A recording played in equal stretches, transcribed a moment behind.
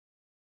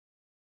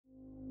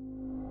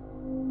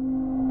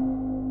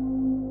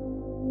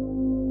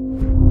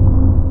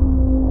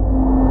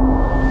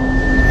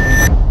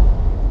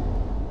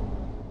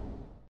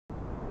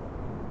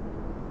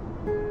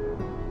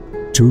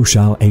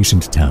Zhusha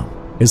ancient town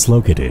is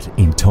located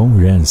in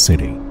Tongren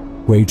city,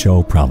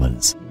 Guizhou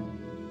province.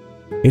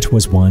 It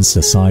was once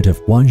the site of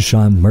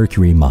Wanshan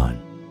mercury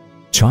mine,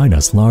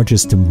 China's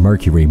largest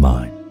mercury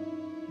mine.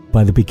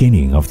 By the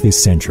beginning of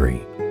this century,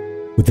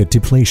 with the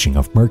depletion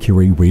of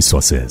mercury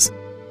resources,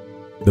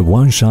 the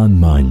Wanshan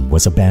mine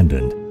was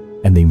abandoned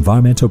and the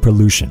environmental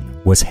pollution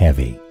was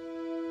heavy.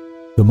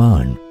 The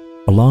mine,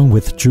 along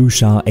with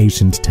Zhusha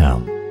ancient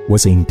town,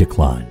 was in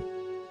decline.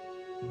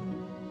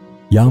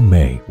 Yang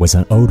Mei was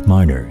an old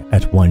miner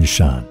at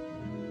Wanshan.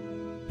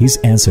 His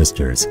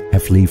ancestors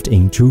have lived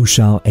in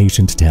Zhusha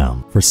ancient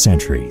town for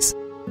centuries.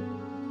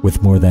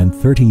 With more than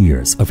 30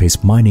 years of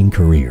his mining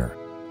career,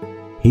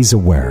 he's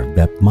aware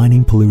that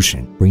mining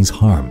pollution brings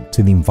harm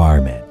to the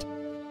environment,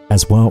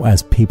 as well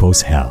as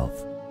people's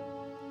health.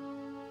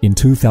 In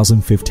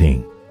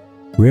 2015,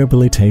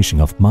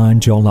 rehabilitation of mine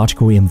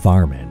geological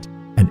environment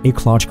and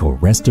ecological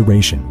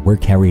restoration were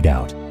carried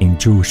out in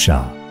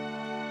Zhusha.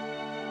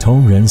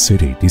 Tongren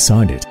City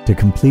decided to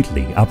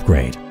completely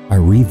upgrade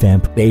and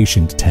revamp the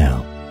ancient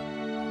town,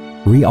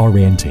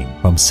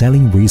 reorienting from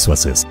selling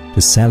resources to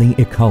selling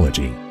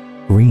ecology,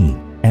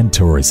 green, and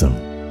tourism.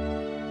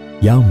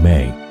 Yang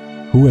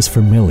Mei, who was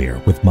familiar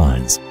with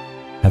mines,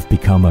 have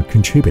become a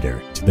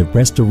contributor to the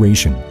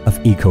restoration of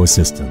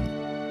ecosystem.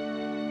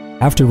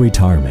 After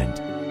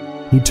retirement,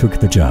 he took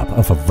the job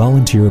of a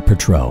volunteer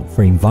patrol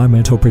for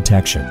environmental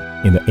protection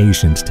in the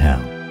ancient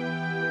town.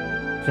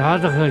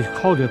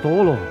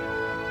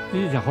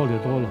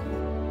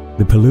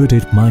 The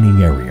polluted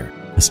mining area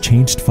has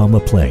changed from a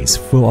place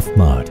full of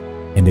mud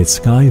and its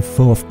sky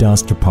full of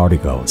dust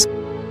particles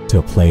to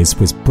a place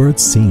with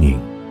birds singing,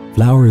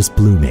 flowers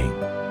blooming,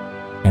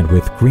 and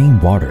with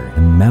green water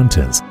and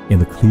mountains in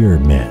the clear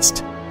mist.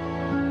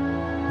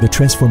 The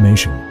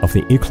transformation of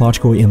the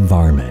ecological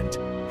environment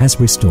has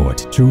restored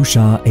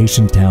Zhusha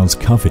ancient town's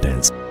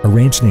confidence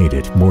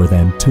originated more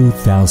than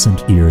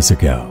 2,000 years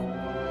ago.